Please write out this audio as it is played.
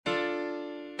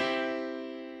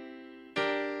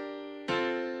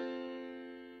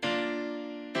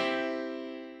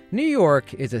New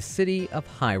York is a city of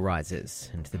high-rises,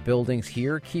 and the buildings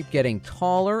here keep getting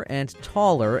taller and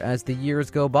taller as the years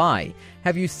go by.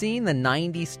 Have you seen the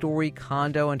 90-story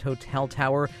condo and hotel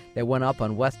tower that went up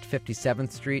on West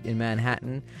 57th Street in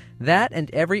Manhattan? That and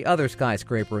every other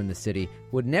skyscraper in the city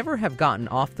would never have gotten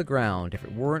off the ground if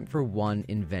it weren't for one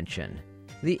invention: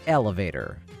 the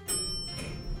elevator.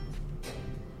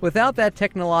 Without that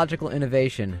technological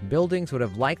innovation, buildings would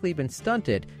have likely been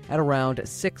stunted at around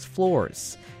 6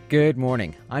 floors. Good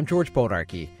morning, I'm George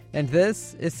Bodarky, and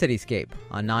this is Cityscape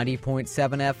on 90.7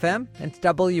 FM and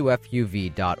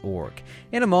WFUV.org.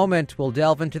 In a moment, we'll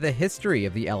delve into the history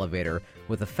of the elevator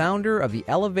with the founder of the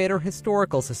Elevator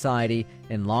Historical Society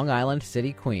in Long Island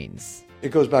City, Queens. It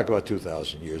goes back about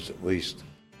 2,000 years at least.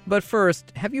 But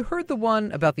first, have you heard the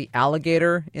one about the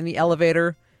alligator in the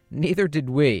elevator? Neither did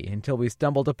we until we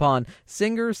stumbled upon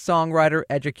singer, songwriter,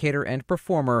 educator, and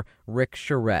performer Rick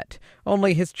Charette.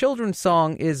 Only his children's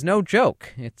song is no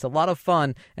joke. It's a lot of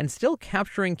fun and still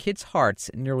capturing kids'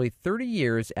 hearts nearly 30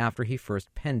 years after he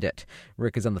first penned it.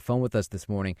 Rick is on the phone with us this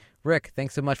morning. Rick,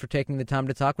 thanks so much for taking the time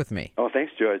to talk with me. Oh,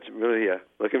 thanks, George. Really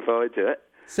looking forward to it.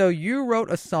 So you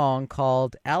wrote a song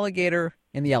called Alligator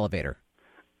in the Elevator.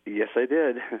 Yes, I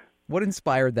did. What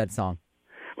inspired that song?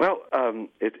 Well,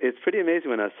 it's pretty amazing.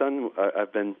 When our son,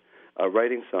 I've been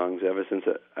writing songs ever since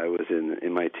I was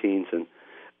in my teens, and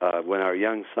when our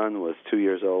young son was 2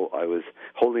 years old, I was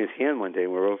holding his hand one day,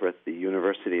 and we were over at the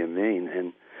University of Maine,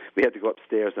 and we had to go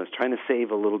upstairs, and I was trying to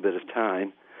save a little bit of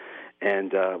time,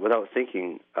 and without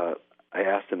thinking, I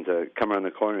asked him to come around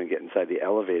the corner and get inside the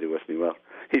elevator with me. Well,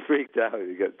 he freaked out.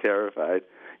 He got terrified,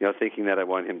 thinking that I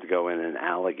wanted him to go in an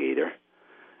alligator,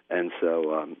 and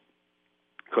so...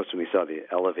 Of course, when we saw the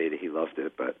elevator, he loved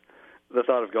it, but the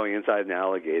thought of going inside an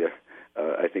alligator,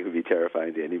 I think would be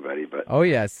terrifying to anybody. But oh,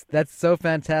 yes. That's so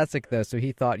fantastic, though. So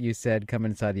he thought you said come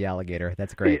inside the alligator.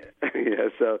 That's great. Yeah,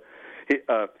 so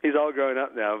he's all grown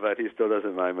up now, but he still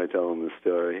doesn't mind my telling him the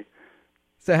story.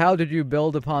 So how did you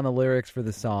build upon the lyrics for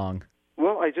the song?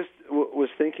 Well, I just was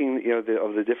thinking, of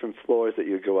the different floors that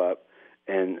you go up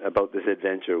and about this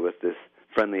adventure with this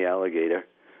friendly alligator.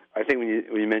 I think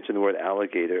when you mention the word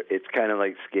alligator, it's kind of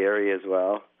like scary as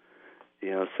well,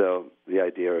 So the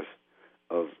idea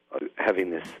of having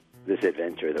this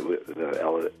adventure that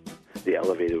the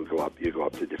elevator would go up, you go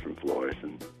up to different floors,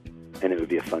 and it would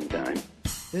be a fun time.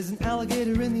 There's an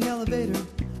alligator in the elevator.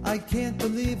 I can't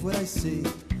believe what I see.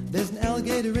 There's an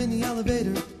alligator in the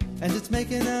elevator, and it's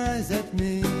making eyes at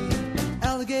me.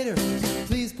 Alligator,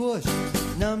 please push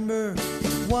number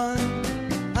 1.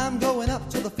 I'm going up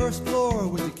to the first floor.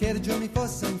 Would you care to join me for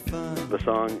some fun? The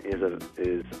song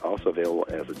is also available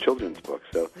as a children's book,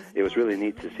 so it was really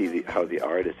neat to see how the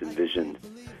artist envisioned.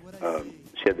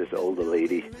 She had this older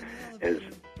lady as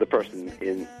the person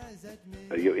in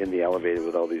the elevator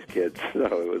with all these kids,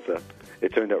 so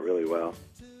it turned out really well.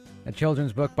 A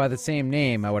children's book by the same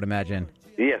name, I would imagine.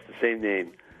 Yes, the same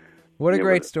name. What a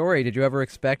great story. Did you ever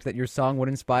expect that your song would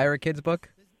inspire a kid's book?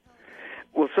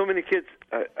 Well, so many kids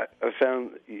I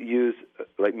found use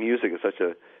music as such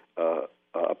a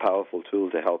powerful tool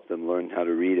to help them learn how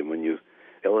to read. And when you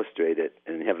illustrate it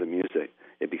and have the music,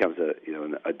 it becomes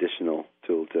an additional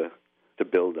tool to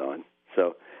build on.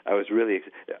 So I was really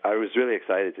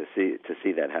excited to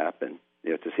see that happen.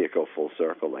 To see it go full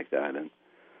circle like that. And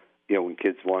when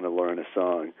kids want to learn a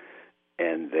song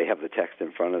and they have the text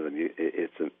in front of them,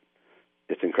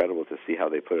 it's incredible to see how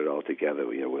they put it all together,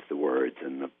 with the words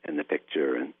and the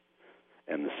picture and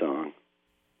the song.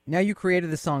 Now, you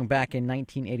created the song back in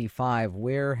 1985.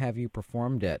 Where have you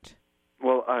performed it?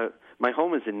 Well, my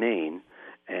home is in Maine,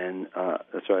 and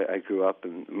that's where I grew up,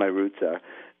 and my roots are.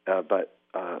 But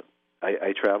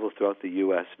I travel throughout the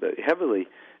U.S., but heavily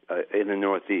in the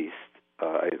Northeast.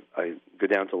 I go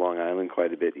down to Long Island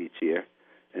quite a bit each year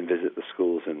and visit the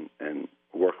schools and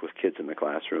work with kids in the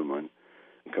classroom on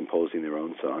composing their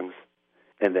own songs,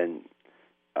 and then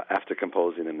after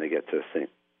composing them, they get to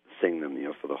sing them,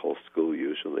 for the whole school.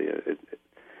 Usually,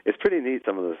 it's pretty neat.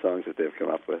 Some of the songs that they've come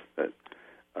up with that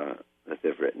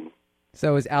they've written.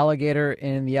 So, is Alligator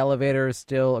in the Elevator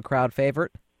still a crowd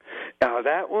favorite?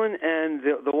 That one, and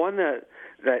the one that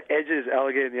edges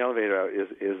Alligator in the Elevator out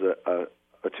is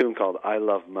a tune called "I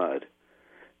Love Mud."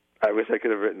 I wish I could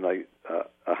have written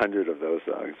 100 of those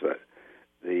songs,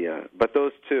 but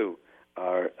those two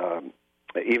are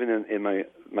even in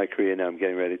my career now. I'm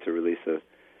getting ready to release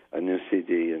a new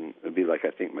CD, and it'll be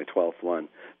I think my 12th one.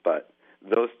 But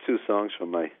those two songs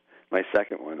from my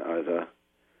second one are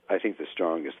I think the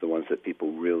strongest, the ones that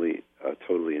people really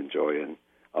totally enjoy and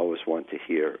always want to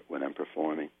hear when I'm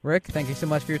performing. Rick, thank you so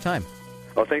much for your time.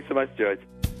 Oh, thanks so much, George.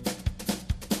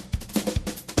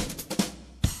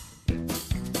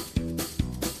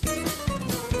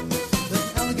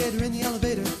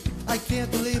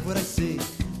 see.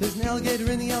 There's an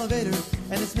alligator in the elevator,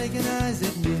 and it's making eyes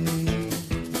at me.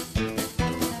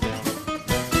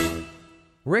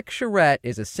 Rick Charette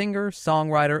is a singer,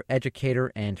 songwriter,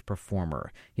 educator, and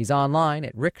performer. He's online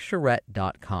at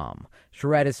rickcharette.com.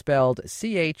 Charette is spelled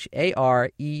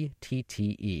Charette.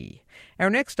 Our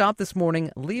next stop this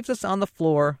morning leaves us on the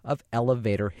floor of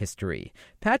elevator history.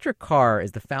 Patrick Carr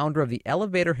is the founder of the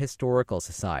Elevator Historical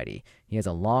Society. He has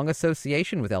a long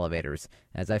association with elevators,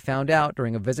 as I found out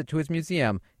during a visit to his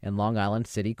museum in Long Island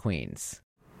City, Queens.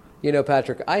 You know,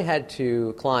 Patrick, I had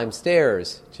to climb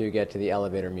stairs to get to the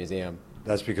elevator museum.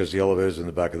 That's because the elevator's in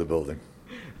the back of the building.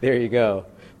 There you go.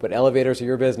 But elevators are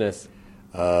your business.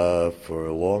 For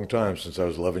a long time, since I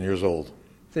was 11 years old.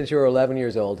 Since you were 11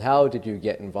 years old, how did you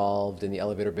get involved in the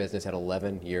elevator business at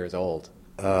 11 years old?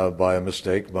 By a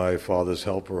mistake, my father's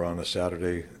helper on a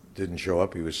Saturday didn't show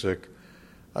up. He was sick.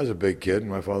 I was a big kid,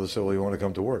 and my father said, well, you want to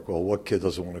come to work? Well, what kid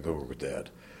doesn't want to go work with Dad?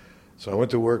 So I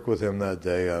went to work with him that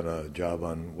day on a job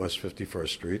on West 51st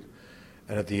Street.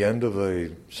 And at the end of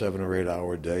a 7 or 8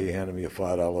 hour day, he handed me a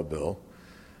 $5 bill.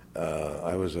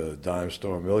 I was a dime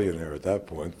store millionaire at that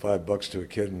point. $5 to a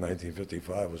kid in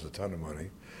 1955 was a ton of money.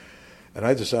 And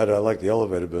I decided I liked the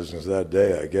elevator business that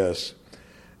day, I guess.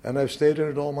 And I've stayed in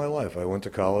it all my life. I went to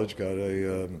college, got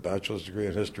a bachelor's degree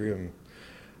in history and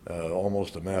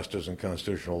almost a master's in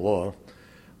constitutional law,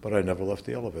 but I never left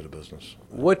the elevator business.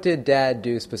 What did Dad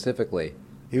do specifically?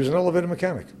 He was an elevator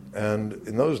mechanic. And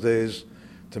in those days,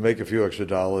 to make a few extra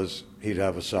dollars, he'd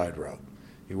have a side route.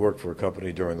 He worked for a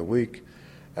company during the week,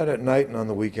 and at night and on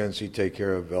the weekends, he'd take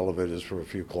care of elevators for a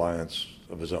few clients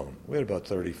of his own. We had about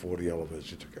 30, 40 elevators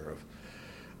he took care of.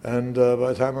 And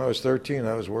by the time I was 13,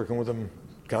 I was working with him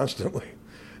constantly,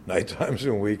 night times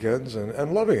and weekends,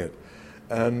 and loving it.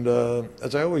 And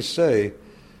as I always say,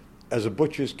 as a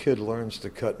butcher's kid learns to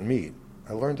cut meat,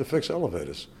 I learned to fix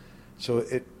elevators. So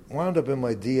it wound up in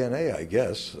my DNA, I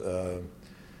guess.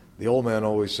 The old man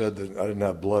always said that I didn't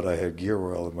have blood, I had gear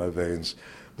oil in my veins.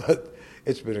 But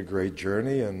it's been a great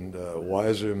journey, and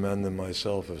wiser men than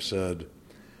myself have said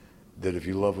that if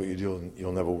you love what you do,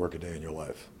 you'll never work a day in your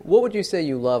life. What would you say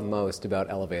you love most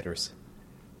about elevators?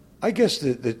 I guess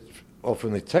that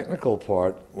from the technical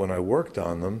part, when I worked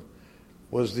on them,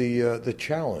 was the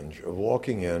challenge of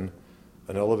walking in,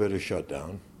 an elevator shut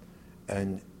down,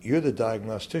 and you're the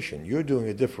diagnostician. You're doing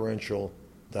a differential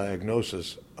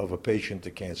diagnosis of a patient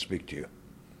that can't speak to you.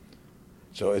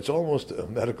 So it's almost a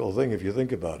medical thing if you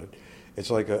think about it. It's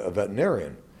like a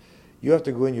veterinarian. You have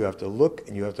to go in, you have to look,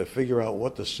 and you have to figure out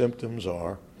what the symptoms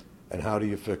are and how do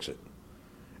you fix it.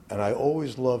 And I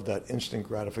always loved that instant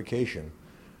gratification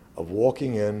of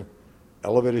walking in,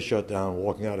 elevator shut down,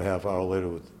 walking out a half hour later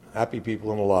with happy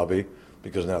people in the lobby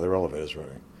because now their elevator's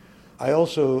running.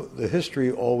 The history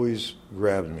always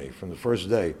grabbed me from the first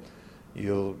day.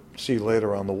 You'll see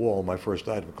later on the wall my first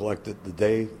item collected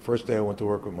first day I went to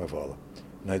work with my father,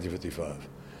 1955.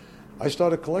 I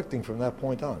started collecting from that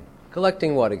point on.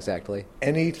 Collecting what exactly?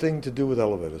 Anything to do with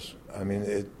elevators. I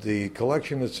mean, the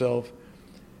collection itself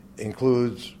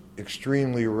includes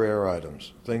extremely rare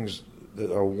items, things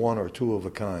that are one or two of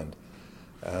a kind.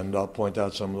 And I'll point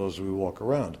out some of those as we walk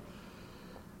around.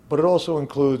 But it also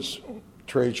includes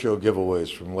trade show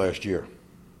giveaways from last year.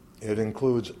 It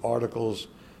includes articles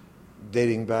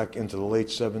dating back into the late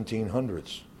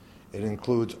 1700s. It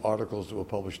includes articles that were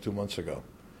published 2 months ago.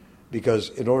 Because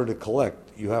in order to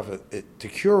collect, you have to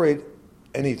curate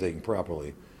anything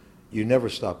properly, you never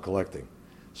stop collecting.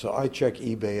 So I check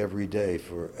eBay every day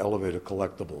for elevator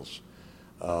collectibles.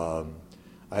 I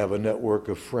have a network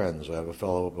of friends. I have a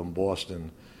fellow up in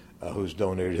Boston who's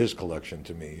donated his collection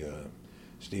to me,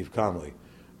 Steve Comley.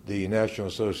 The National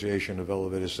Association of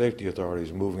Elevator Safety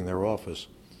Authorities, moving their office,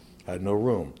 had no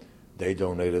room. They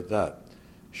donated that.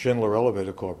 Schindler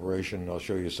Elevator Corporation, I'll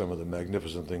show you some of the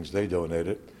magnificent things they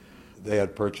donated. They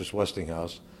had purchased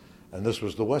Westinghouse, and this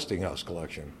was the Westinghouse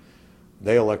collection.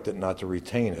 They elected not to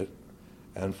retain it,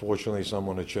 and fortunately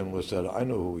someone at Schindler said, I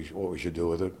know what we should do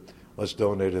with it. Let's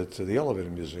donate it to the Elevator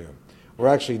Museum. We're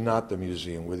actually not the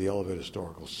museum, we're the Elevator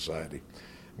Historical Society.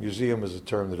 Museum is a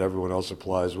term that everyone else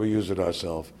applies. We use it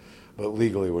ourselves, but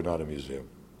legally we're not a museum.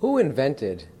 Who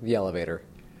invented the elevator?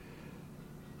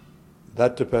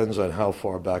 That depends on how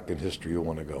far back in history you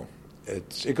want to go.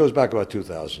 It goes back about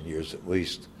 2,000 years at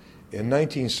least. In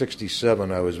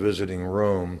 1967, I was visiting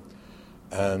Rome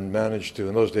and managed to,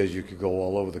 in those days you could go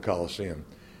all over the Colosseum,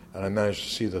 and I managed to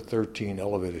see the 13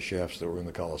 elevator shafts that were in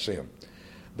the Colosseum.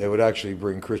 They would actually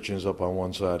bring Christians up on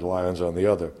one side, lions on the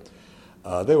other.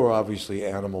 They were obviously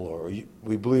animal, or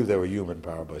we believe they were human,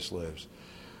 powered by slaves.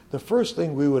 The first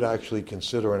thing we would actually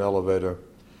consider an elevator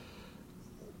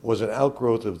was an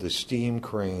outgrowth of the steam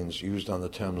cranes used on the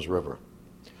Thames River.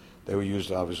 They were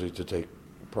used, obviously, to take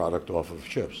product off of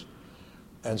ships.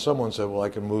 And someone said, well, I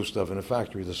can move stuff in a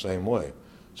factory the same way.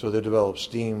 So they developed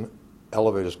steam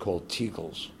elevators called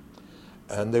Teagles.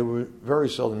 And they were very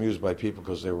seldom used by people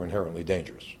because they were inherently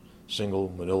dangerous.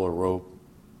 Single, manila rope,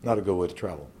 not a good way to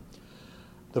travel.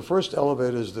 The first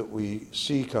elevators that we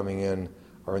see coming in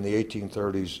are in the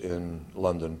 1830s in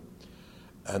London.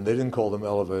 And they didn't call them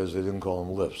elevators, they didn't call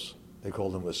them lifts. They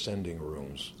called them ascending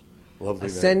rooms. Lovely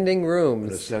Ascending name. rooms.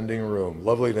 An ascending room.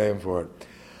 Lovely name for it.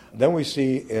 Then we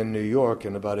see in New York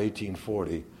in about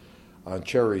 1840, on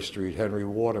Cherry Street, Henry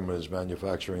Waterman is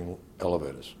manufacturing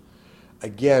elevators.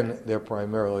 Again, they're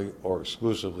primarily or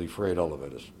exclusively freight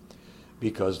elevators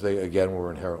because they, again,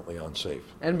 were inherently unsafe.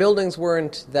 And buildings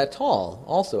weren't that tall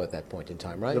also at that point in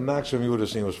time, right? The maximum you would have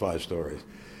seen was 5 stories.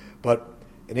 But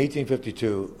in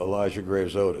 1852, Elijah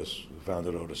Graves Otis, who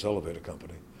founded Otis Elevator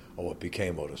Company, or what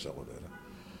became Otis Elevator,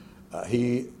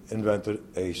 he invented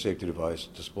a safety device,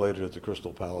 displayed it at the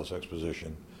Crystal Palace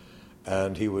Exposition,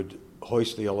 and he would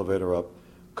hoist the elevator up,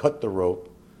 cut the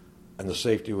rope, and the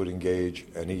safety would engage,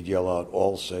 and he'd yell out,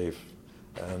 all safe.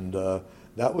 And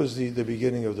that was the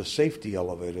beginning of the safety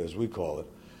elevator, as we call it.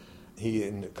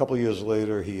 A couple of years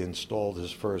later, he installed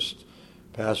his first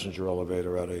passenger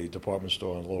elevator at a department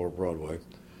store on Lower Broadway.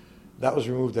 That was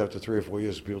removed after 3 or 4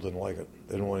 years. People didn't like it.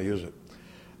 They didn't want to use it.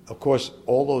 Of course,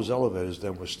 all those elevators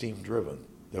then were steam-driven.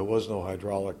 There was no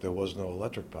hydraulic. There was no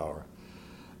electric power.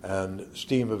 And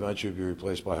steam eventually would be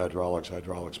replaced by hydraulics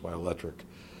by electric.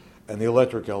 And the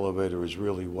electric elevator is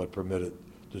really what permitted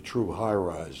the true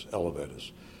high-rise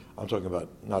elevators. I'm talking about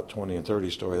not 20 and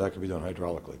 30-story. That could be done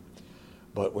hydraulically.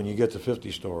 But when you get to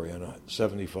 50-story and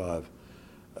 75,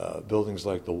 buildings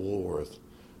like the Woolworth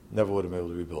never would have been able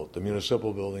to be built. The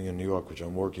municipal building in New York, which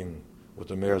I'm working with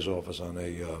the mayor's office on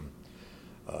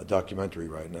a documentary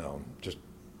right now, I'm just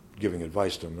giving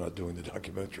advice to them, not doing the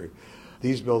documentary.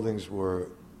 These buildings were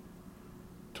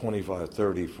 25,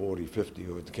 30, 40, 50,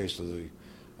 or in the case of the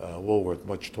Woolworth,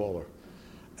 much taller.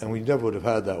 And we never would have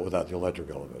had that without the electric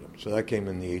elevator. So that came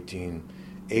in the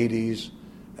 1880s,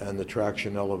 and the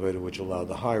traction elevator, which allowed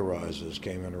the high-rises,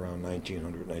 came in around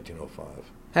 1900,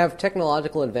 1905. Have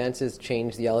technological advances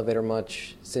changed the elevator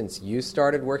much since you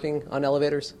started working on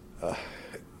elevators?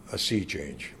 A sea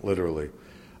change, literally.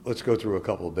 Let's go through a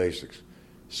couple of basics.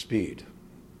 Speed,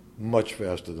 much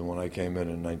faster than when I came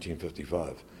in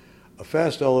 1955. A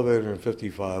fast elevator in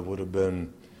 55 would have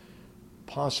been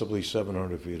possibly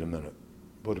 700 feet a minute.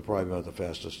 Would have probably been the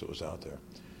fastest that was out there.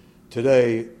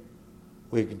 Today,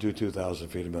 we can do 2,000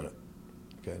 feet a minute.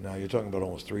 Okay, now you're talking about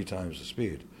almost 3 times the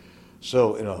speed.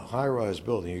 So in a high-rise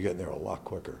building, you're getting there a lot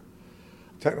quicker.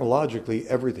 Technologically,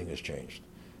 everything has changed.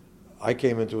 I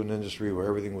came into an industry where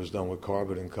everything was done with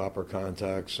carbon and copper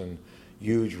contacts and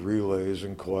huge relays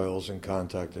and coils and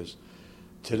contactors.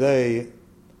 Today,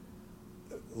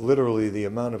 literally the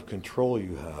amount of control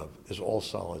you have is all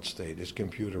solid state. It's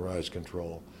computerized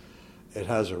control. It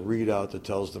has a readout that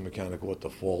tells the mechanic what the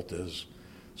fault is.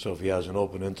 So if he has an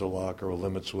open interlock or a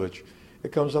limit switch,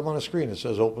 it comes up on a screen. It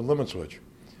says open limit switch.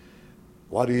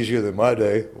 A lot easier than my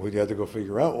day when you had to go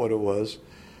figure out what it was.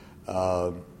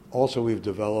 Also, we've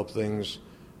developed things,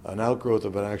 an outgrowth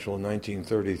of an actual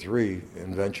 1933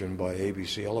 invention by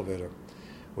ABC Elevator,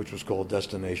 which was called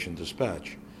Destination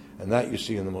Dispatch. And that you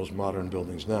see in the most modern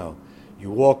buildings now.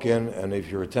 You walk in, and if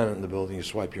you're a tenant in the building, you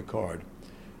swipe your card,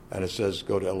 and it says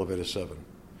go to elevator 7.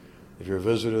 If you're a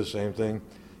visitor, same thing.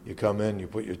 You come in, you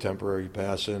put your temporary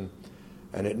pass in,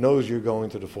 and it knows you're going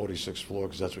to the 46th floor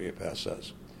because that's what your pass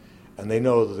says. And they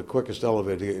know that the quickest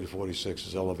elevator to get you to 46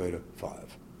 is elevator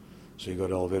 5. So you go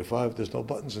to elevator 5, there's no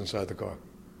buttons inside the car.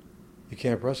 You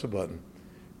can't press a button.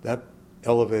 That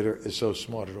elevator is so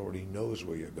smart, it already knows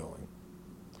where you're going.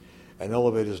 And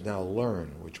elevators now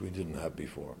learn, which we didn't have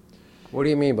before. What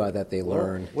do you mean by that, they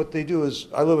learn? Well, what they do is,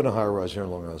 I live in a high-rise here in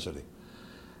Long Island City.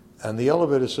 And the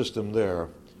elevator system there,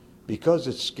 because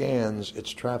it scans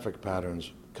its traffic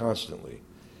patterns constantly,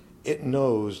 it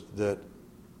knows that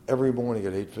every morning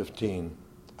at 8:15,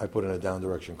 I put in a down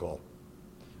direction call,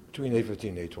 between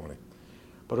 8:15 and 8:20.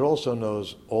 But it also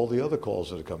knows all the other calls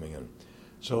that are coming in.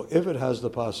 So if it has the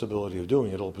possibility of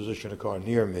doing it, it'll position a car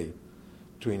near me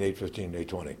between 8:15 and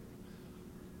 8:20.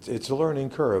 It's a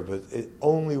learning curve, but it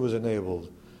only was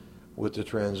enabled with the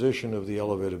transition of the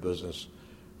elevator business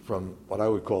from what I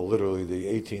would call literally the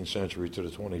 18th century to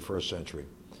the 21st century,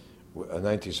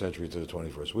 19th century to the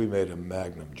 21st. We made a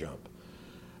magnum jump.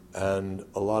 And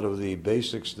a lot of the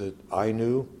basics that I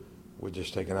knew were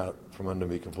just taken out from under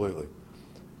me completely,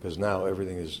 because now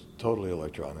everything is totally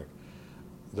electronic.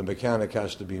 The mechanic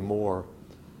has to be more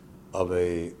of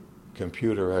a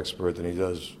computer expert than he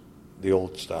does the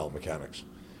old-style mechanics,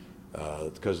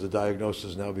 because the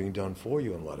diagnosis is now being done for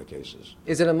you in a lot of cases.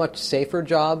 Is it a much safer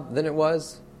job than it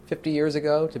was 50 years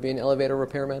ago to be an elevator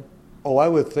repairman? Oh, I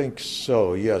would think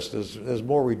so, yes. There's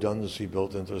more redundancy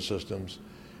built into the systems.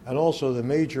 And also the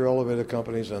major elevator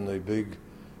companies and the big,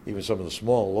 even some of the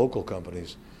small local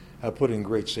companies, have put in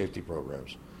great safety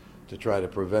programs to try to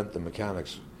prevent the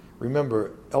mechanics.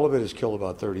 Remember, elevators kill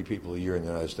about 30 people a year in the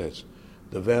United States.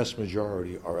 The vast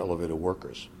majority are elevator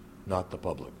workers, not the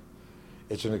public.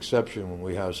 It's an exception when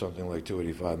we have something like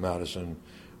 285 Madison,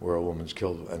 where a woman's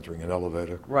killed entering an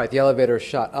elevator. Right, the elevator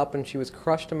shot up and she was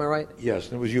crushed, am I right? Yes,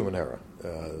 and it was human error.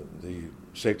 The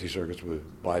safety circuits were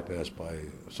bypassed by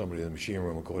somebody in the machine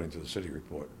room, according to the city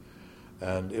report.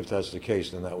 And if that's the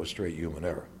case, then that was straight human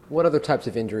error. What other types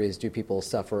of injuries do people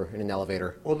suffer in an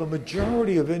elevator? Well, the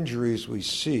majority of injuries we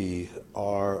see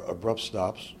are abrupt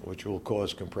stops, which will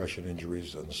cause compression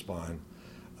injuries in the spine.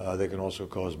 They can also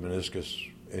cause meniscus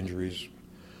injuries.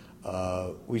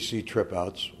 We see trip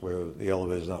outs where the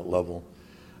elevator is not level,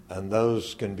 and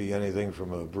those can be anything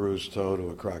from a bruised toe to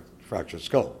a fractured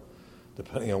skull,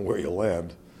 depending on where you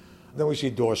land. Then we see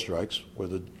door strikes where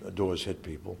the doors hit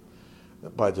people.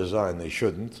 By design, they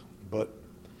shouldn't, but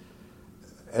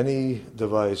any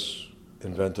device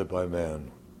invented by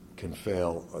man can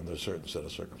fail under a certain set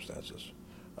of circumstances.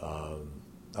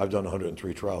 I've done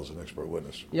 103 trials as an expert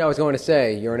witness. Yeah, I was going to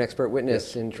say, you're an expert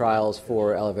witness in trials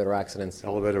for elevator accidents.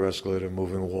 Elevator, escalator,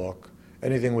 moving walk,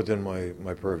 anything within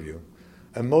my purview.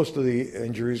 And most of the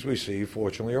injuries we see,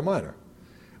 fortunately, are minor.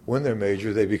 When they're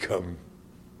major, they become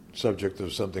subject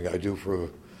of something I do for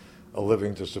a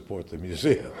living to support the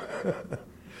museum.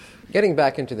 Getting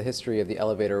back into the history of the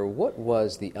elevator, what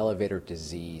was the elevator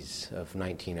disease of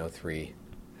 1903?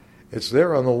 It's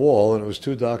there on the wall, and it was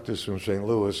two doctors from St.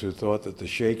 Louis who thought that the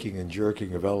shaking and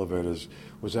jerking of elevators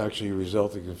was actually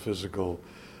resulting in physical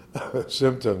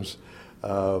symptoms.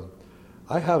 I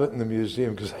have it in the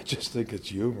museum because I just think it's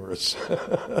humorous.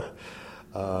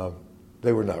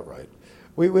 They were not right.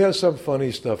 We have some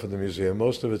funny stuff in the museum.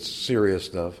 Most of it's serious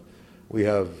stuff. We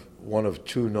have one of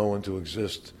two known to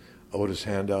exist Otis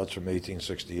handouts from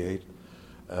 1868.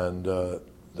 And the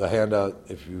handout,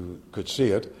 if you could see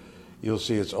it, you'll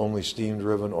see it's only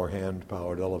steam-driven or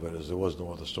hand-powered elevators. There was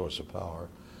no other source of power.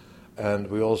 And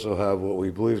we also have what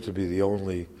we believe to be the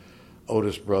only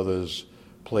Otis Brothers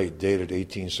plate dated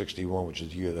 1861, which is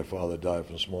the year their father died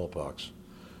from smallpox.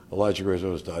 Elijah Grace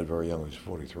Otis died very young. He was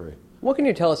 43. What can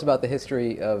you tell us about the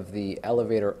history of the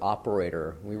elevator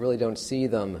operator? We really don't see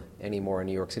them anymore in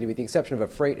New York City, with the exception of a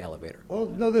freight elevator. Well,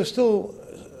 no, there's still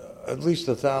at least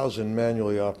 1,000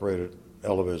 manually operated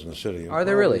elevators in the city. Are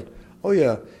there really? Oh,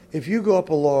 yeah. If you go up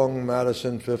along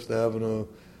Madison, Fifth Avenue,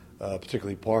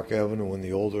 particularly Park Avenue, in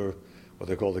the older, what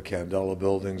they call the Candela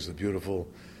buildings, the beautiful,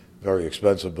 very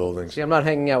expensive buildings. See, I'm not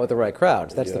hanging out with the right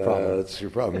crowds. That's the problem. That's your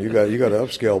problem. You got an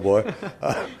upscale, boy.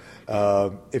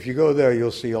 If you go there,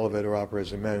 you'll see elevator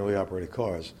operators and manually operated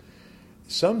cars.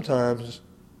 Sometimes,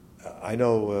 I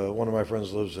know one of my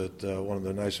friends lives at one of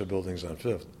the nicer buildings on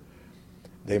Fifth.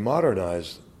 They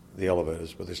modernized the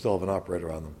elevators, but they still have an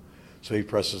operator on them. So he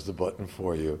presses the button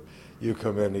for you. You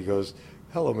come in, he goes,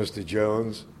 "Hello, Mr.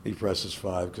 Jones." He presses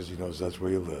 5 because he knows that's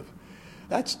where you live.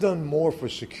 That's done more for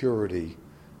security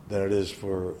than it is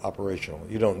for operational.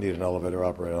 You don't need an elevator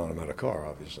operator on a car,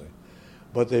 obviously.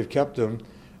 But they've kept them,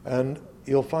 and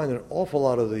you'll find an awful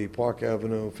lot of the Park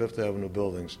Avenue, Fifth Avenue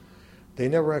buildings, they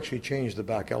never actually changed the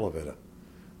back elevator.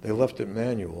 They left it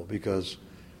manual because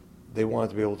they wanted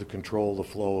to be able to control the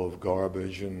flow of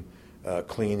garbage and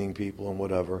cleaning people and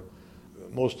whatever.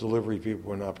 Most delivery people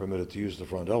were not permitted to use the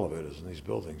front elevators in these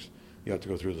buildings. You have to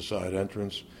go through the side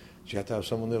entrance. So you have to have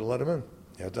someone there to let them in.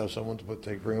 You have to have someone to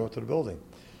bring them up to the building.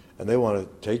 And they want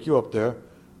to take you up there,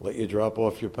 let you drop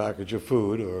off your package of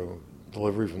food or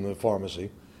delivery from the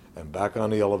pharmacy, and back on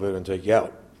the elevator and take you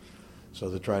out. So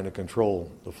they're trying to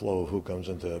control the flow of who comes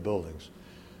into their buildings.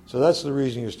 So that's the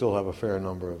reason you still have a fair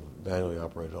number of manually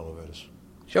operated elevators.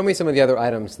 Show me some of the other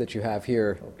items that you have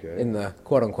here Okay. in the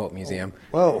quote-unquote museum.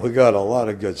 Well, we got a lot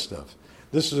of good stuff.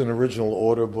 This is an original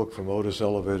order book from Otis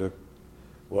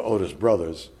Otis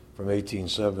Brothers from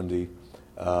 1870.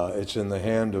 It's in the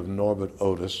hand of Norbert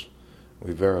Otis.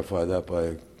 We verify that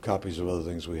by copies of other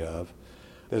things we have.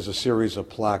 There's a series of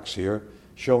plaques here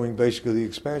showing basically the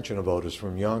expansion of Otis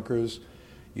from Yonkers.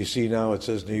 You see now it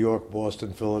says New York,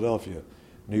 Boston, Philadelphia,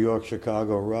 New York,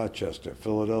 Chicago, Rochester,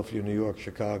 Philadelphia, New York,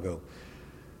 Chicago,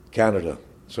 Canada.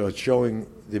 So it's showing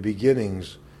the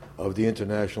beginnings of the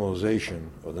internationalization,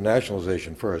 or the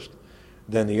nationalization first,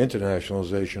 then the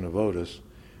internationalization of Otis,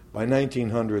 By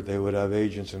 1900, they would have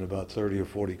agents in about 30 or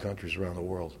 40 countries around the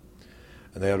world.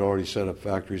 And they had already set up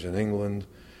factories in England.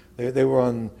 They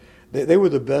were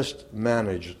the best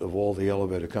managed of all the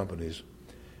elevator companies,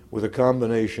 with a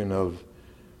combination of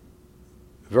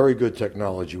very good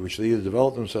technology, which they either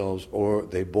developed themselves or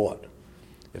they bought.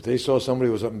 If they saw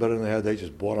somebody with something better than they had, they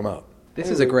just bought them out. This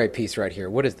is a great piece right here.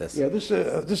 What is this? Yeah, this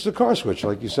is a car switch,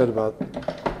 like you said about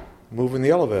moving the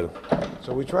elevator.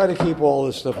 So we try to keep all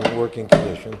this stuff in working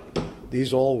condition.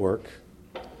 These all work.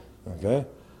 Okay?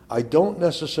 I don't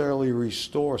necessarily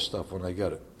restore stuff when I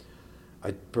get it.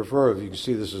 I prefer, if you can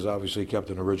see, this is obviously kept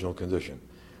in original condition.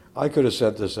 I could have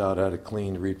sent this out, had it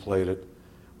cleaned, replayed it,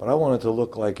 but I want it to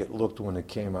look like it looked when it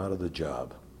came out of the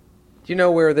job. Do you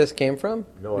know where this came from?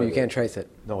 No or idea. You can't trace it?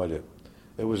 No idea.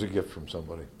 It was a gift from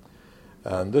somebody.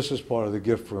 And this is part of the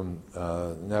gift from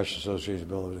National Association of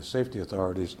Building Safety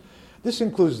Authorities. This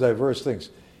includes diverse things.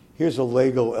 Here's a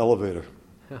Lego elevator.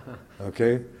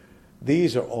 Okay?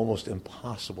 These are almost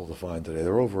impossible to find today.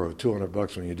 They're over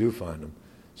 $200 when you do find them.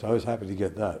 So I was happy to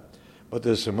get that. But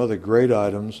there's some other great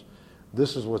items.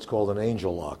 This is what's called an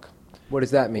angel lock. What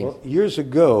does that mean? Well, years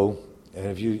ago, and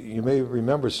if you may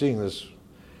remember seeing this,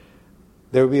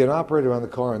 there would be an operator on the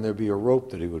car and there'd be a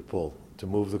rope that he would pull to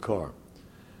move the car.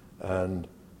 And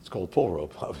it's called pull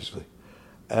rope, obviously.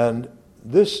 And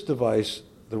this device,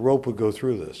 the rope would go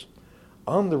through this.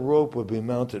 On the rope would be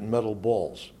mounted metal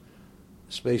balls,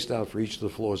 spaced out for each of the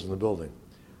floors in the building.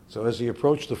 So as he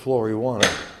approached the floor he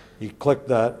wanted, he clicked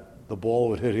that, the ball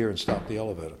would hit here and stop the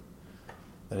elevator.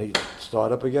 And he'd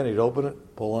start up again, he'd open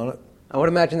it, pull on it. I would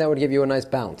imagine that would give you a nice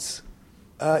bounce.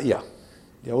 Yeah.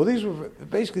 Yeah, well, these were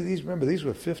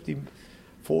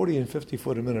 40 and 50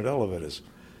 foot a minute elevators.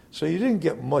 So you didn't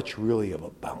get much really of a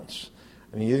bounce.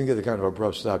 I mean, you didn't get the kind of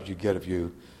abrupt stop you'd get if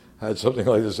you had something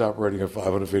like this operating at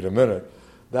 500 feet a minute.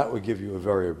 That would give you a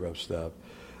very abrupt stop.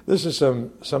 This is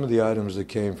some of the items that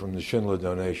came from the Schindler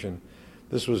donation.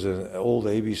 This was an old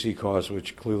ABC car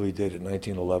switch, clearly dated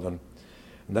 1911.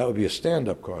 And that would be a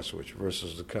stand-up car switch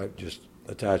versus the kind just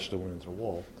attached to one into the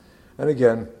wall. And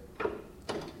again,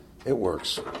 it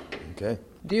works. Okay?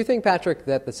 Do you think, Patrick,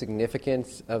 that the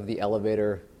significance of the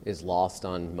elevator is lost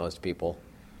on most people?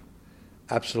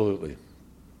 Absolutely.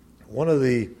 One of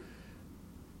the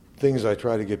things I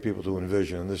try to get people to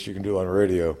envision, and this you can do on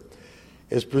radio,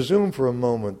 is presume for a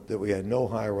moment that we had no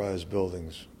high-rise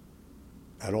buildings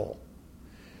at all.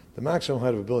 The maximum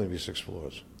height of a building would be 6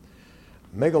 floors.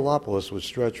 Megalopolis would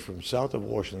stretch from south of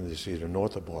Washington, D.C. to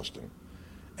north of Boston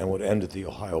and would end at the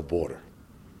Ohio border.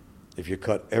 If you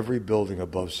cut every building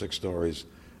above 6 stories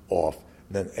off,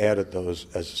 and then added those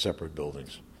as separate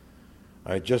buildings.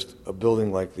 All right, just a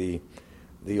building like the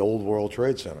old World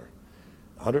Trade Center,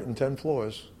 110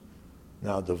 floors.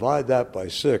 Now divide that by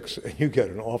 6, and you get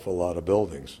an awful lot of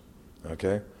buildings,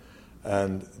 okay?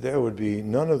 And there would be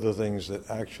none of the things that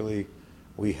actually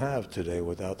we have today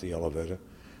without the elevator.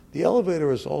 The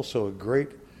elevator is also a great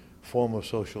form of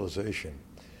socialization.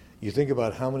 You think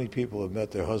about how many people have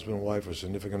met their husband, wife, or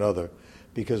significant other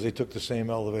because they took the same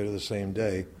elevator the same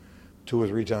day, 2 or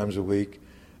 3 times a week,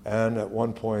 and at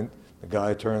one point the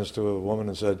guy turns to a woman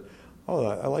and said, "Oh,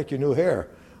 I like your new hair."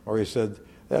 Or he said,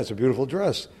 "That's a beautiful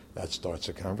dress." That starts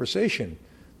a conversation.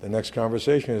 The next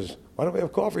conversation is, "Why don't we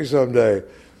have coffee someday?"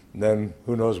 And then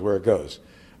who knows where it goes.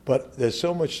 But there's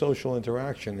so much social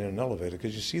interaction in an elevator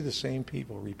because you see the same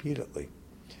people repeatedly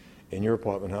in your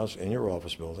apartment house, in your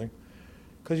office building,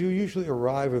 because you usually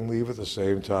arrive and leave at the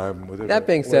same time. That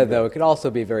being said, though, it could also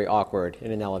be very awkward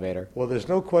in an elevator. Well, there's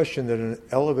no question that an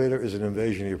elevator is an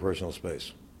invasion of your personal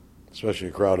space, especially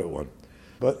a crowded one.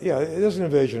 But yeah, it is an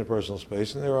invasion of personal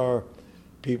space, and there are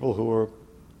people who are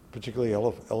particularly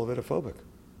elevator phobic.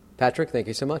 Patrick, thank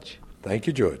you so much. Thank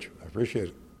you, George. I appreciate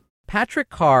it. Patrick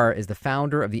Carr is the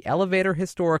founder of the Elevator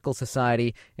Historical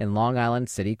Society in Long Island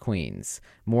City, Queens.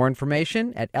 More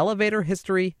information at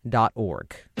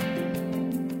elevatorhistory.org.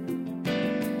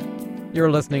 You're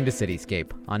listening to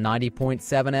Cityscape on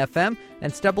 90.7 FM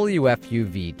and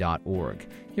WFUV.org.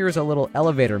 Here's a little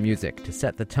elevator music to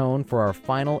set the tone for our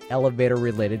final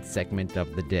elevator-related segment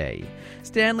of the day.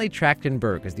 Stanley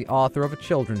Trachtenberg is the author of a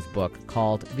children's book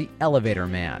called The Elevator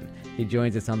Man. He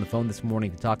joins us on the phone this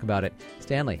morning to talk about it.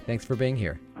 Stanley, thanks for being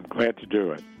here. I'm glad to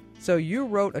do it. So you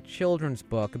wrote a children's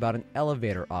book about an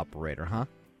elevator operator, huh?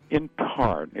 In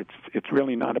part. It's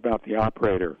really not about the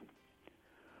operator.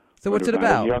 So what's it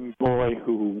about? A young boy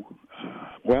who,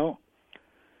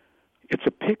 it's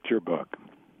a picture book.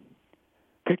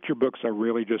 Picture books are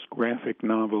really just graphic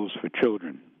novels for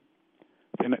children.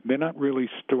 They're not really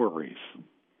stories.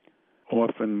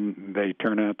 Often they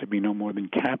turn out to be no more than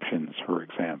captions, for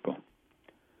example.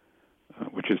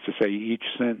 which is to say each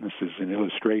sentence is an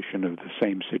illustration of the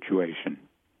same situation.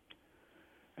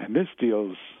 And this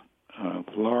deals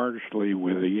largely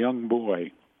with a young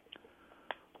boy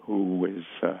who is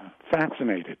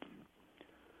fascinated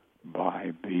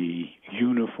by the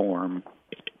uniform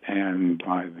and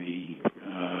by the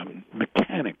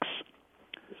mechanics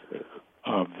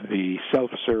of the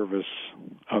self-service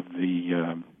of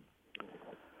the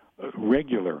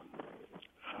regular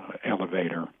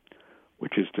elevator,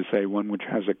 which is to say one which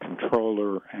has a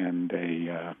controller and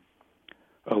a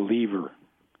lever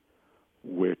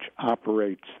which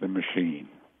operates the machine.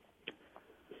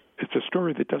 It's a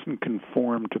story that doesn't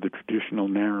conform to the traditional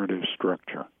narrative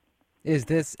structure. Is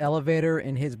this elevator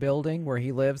in his building where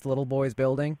he lives, the little boy's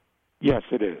building? Yes,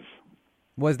 it is.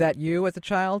 Was that you as a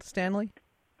child, Stanley?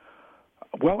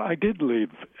 Well, I did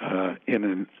live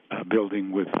in a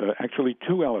building with actually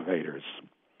two elevators.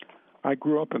 I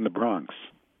grew up in the Bronx.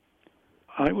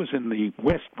 I was in the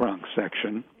West Bronx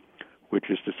section, which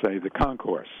is to say the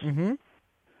concourse. Mm-hmm.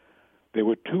 There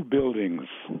were two buildings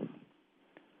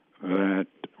that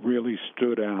really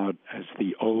stood out as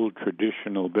the old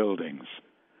traditional buildings,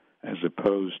 as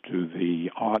opposed to the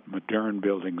art modern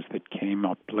buildings that came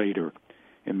up later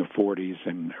in the 40s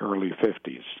and early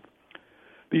 50s.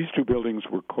 These two buildings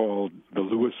were called the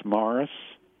Lewis Morris.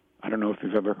 I don't know if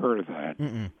you've ever heard of that.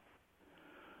 Mm-mm.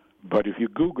 But if you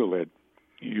Google it,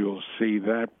 you'll see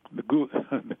that the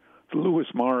Lewis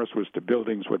Morris was to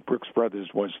buildings what Brooks Brothers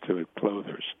was to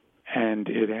clothers. And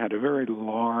it had a very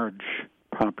large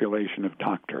population of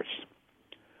doctors.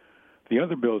 The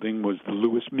other building was the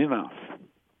Louis Minoff,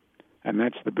 and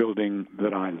that's the building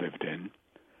that I lived in.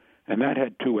 And that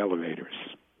had two elevators,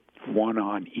 one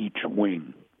on each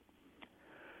wing.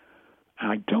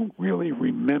 I don't really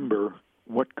remember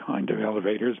what kind of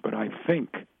elevators, but I think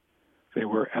they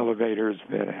were elevators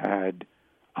that had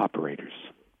operators.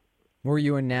 Were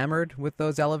you enamored with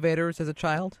those elevators as a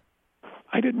child?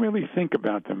 I didn't really think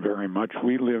about them very much.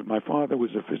 My father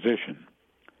was a physician,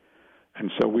 and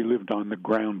so we lived on the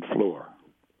ground floor,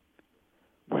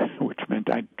 which meant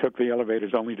I took the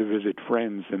elevators only to visit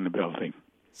friends in the building.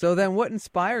 So then what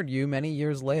inspired you many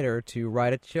years later to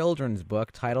write a children's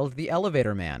book titled The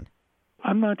Elevator Man?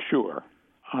 I'm not sure.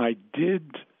 I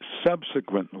did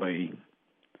subsequently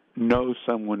know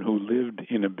someone who lived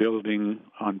in a building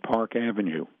on Park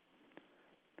Avenue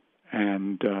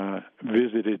and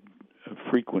visited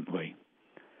frequently.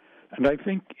 And I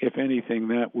think, if anything,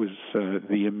 that was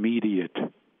the immediate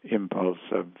impulse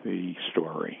of the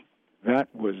story. That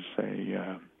was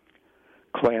a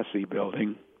classy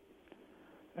building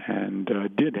and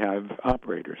did have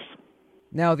operators.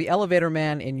 Now, the elevator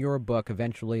man in your book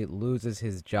eventually loses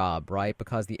his job, right?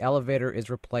 Because the elevator is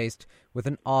replaced with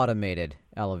an automated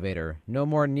elevator. No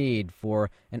more need for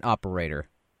an operator.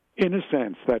 In a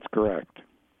sense, that's correct.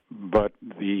 But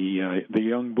the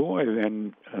young boy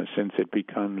then, since it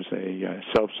becomes a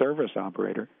self-service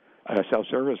elevator,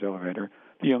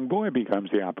 the young boy becomes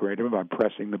the operator by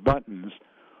pressing the buttons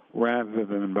rather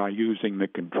than by using the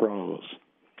controls.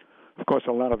 Of course,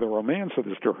 a lot of the romance of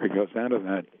the story goes out of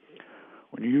that.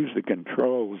 When you use the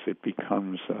controls, it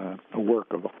becomes a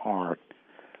work of art,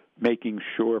 making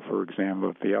sure, for example,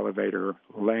 if the elevator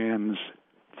lands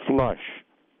flush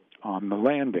on the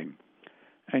landing,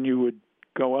 and you would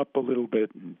go up a little bit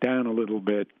and down a little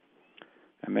bit,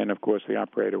 and then, of course, the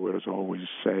operator would always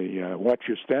say, watch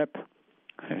your step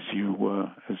as you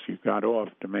got off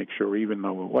to make sure, even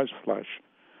though it was flush,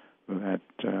 that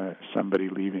somebody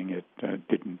leaving it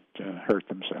didn't hurt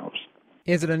themselves.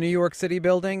 Is it a New York City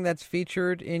building that's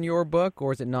featured in your book,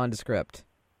 or is it nondescript?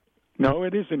 No,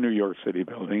 it is a New York City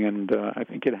building, and I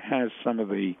think it has some of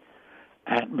the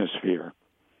atmosphere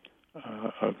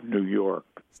of New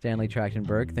York. Stanley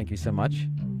Trachtenberg, thank you so much.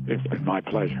 It's been my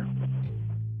pleasure.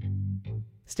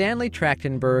 Stanley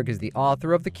Trachtenberg is the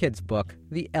author of the kids' book,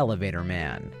 The Elevator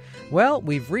Man. Well,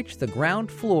 we've reached the ground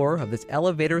floor of this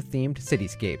elevator-themed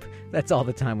cityscape. That's all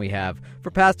the time we have. For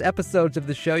past episodes of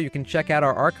the show, you can check out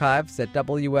our archives at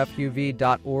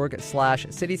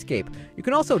wfuv.org/cityscape. You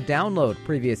can also download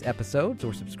previous episodes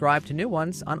or subscribe to new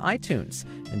ones on iTunes.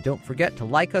 And don't forget to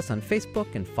like us on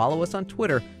Facebook and follow us on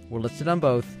Twitter. We're listed on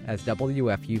both as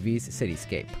WFUV's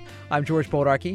Cityscape. I'm George Boldarkey.